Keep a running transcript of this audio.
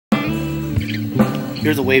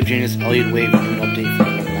Here's a Wavegenius Wave Noon update for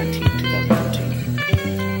November 19,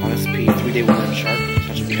 2014. On SP, 3-day winner chart.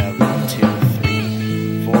 Essentially, we have 1, 2,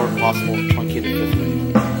 3, 4 possible truncated fifth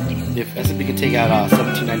wave. If S&P can take out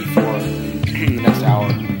 1794 in the next hour,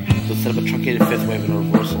 we'll set up a truncated fifth wave in a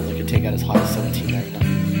reversal that can take out as high as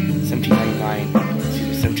 1799,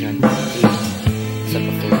 1798. Set up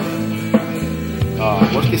a third wave.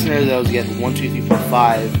 Worst case scenario though is you get 1, 2, 3, 4,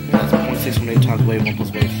 5, that's 0.618 times wave 1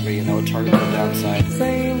 plus wave 3, and that would target the downside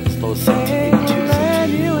as low as 1782 to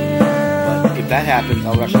 17. But if that happens,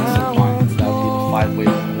 I would actually consider mine. That would be the 5 wave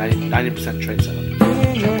 90% trade setup.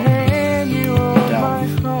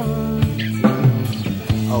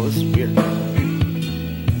 Oh, this is weird.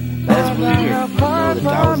 That is really weird. The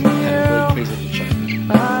Dow is kind of really crazy in the chart.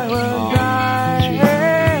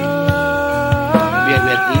 We had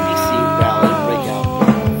ABC rally breakout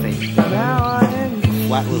fake.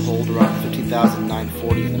 Flat would hold around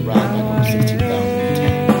 15,940 and then rally back over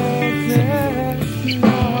 16,010.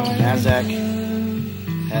 Nasdaq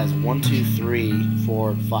has 1, 2, 3,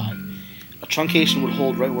 4, 5. A truncation would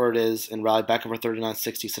hold right where it is and rally back over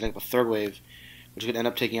 3960, setting up a third wave, which could end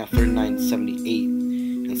up taking out 3978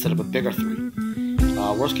 and set up a bigger 3.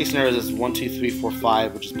 Worst case scenario is 1, 2, 3, 4,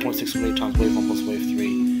 5, which is 0.618 times wave 1 plus wave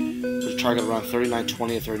 3, which target around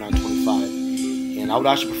 3920 to 3925. And I would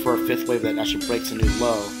actually prefer a fifth wave that actually breaks a new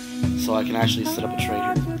low, so I can actually set up a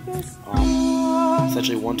trade here.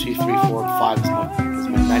 Essentially 1, 2, 3, 4, 5 is my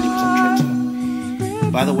 90% trade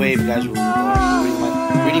setup. By the way, if you guys were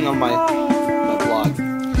reading on my blog,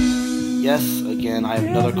 yes, again, I have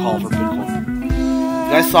another call for Bitcoin. You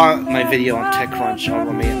guys saw my video on TechCrunch,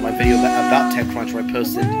 or my video about TechCrunch, where I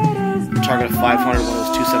posted the target of 500 when it was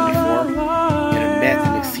 274, and it met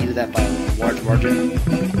and exceeded that by a large margin.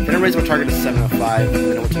 Then I raised my target to 705, and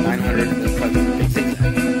then it went to 900, and then probably a big zigzag.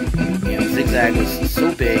 And the zigzag was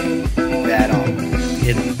so big that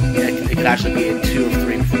it could actually be a 2 or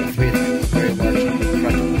 3 before the 3. It's a very large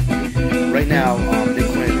correction. Right now,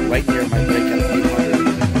 Bitcoin is right near my breakout of 800,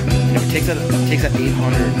 and if it takes that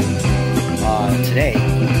 800. Today,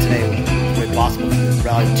 it's very possible to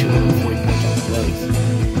rally 240 points off the lows.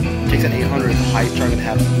 Takes that 800, the highest target to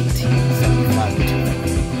have 1875 to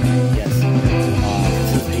 250. Yes,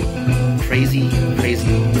 this is a crazy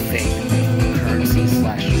fake currency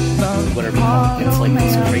slash whatever you call it. It's like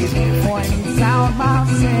this crazy fake.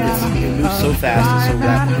 It moves so fast and so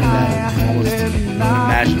rapidly that it's almost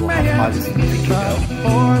unimaginable how far this thing can go.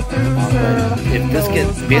 If this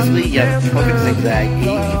gets, basically, you have perfect zigzag, you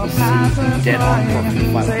see dead on perfect.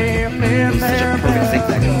 It's such a perfect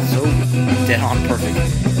zigzag, it's so dead on perfect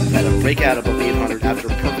that a breakout above 800 after a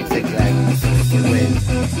perfect zigzag is a wave,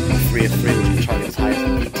 3 of 3, which can target as high as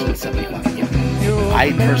 1875.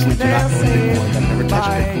 I personally do not own Bitcoin. I've never touched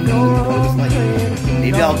Bitcoin. I don't know what it's like.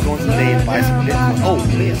 Maybe I'll go on eBay and buy some Bitcoin. Oh,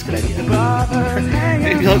 maybe that's a good idea.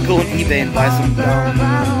 Maybe I'll go on eBay and buy some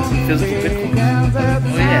physical Bitcoin.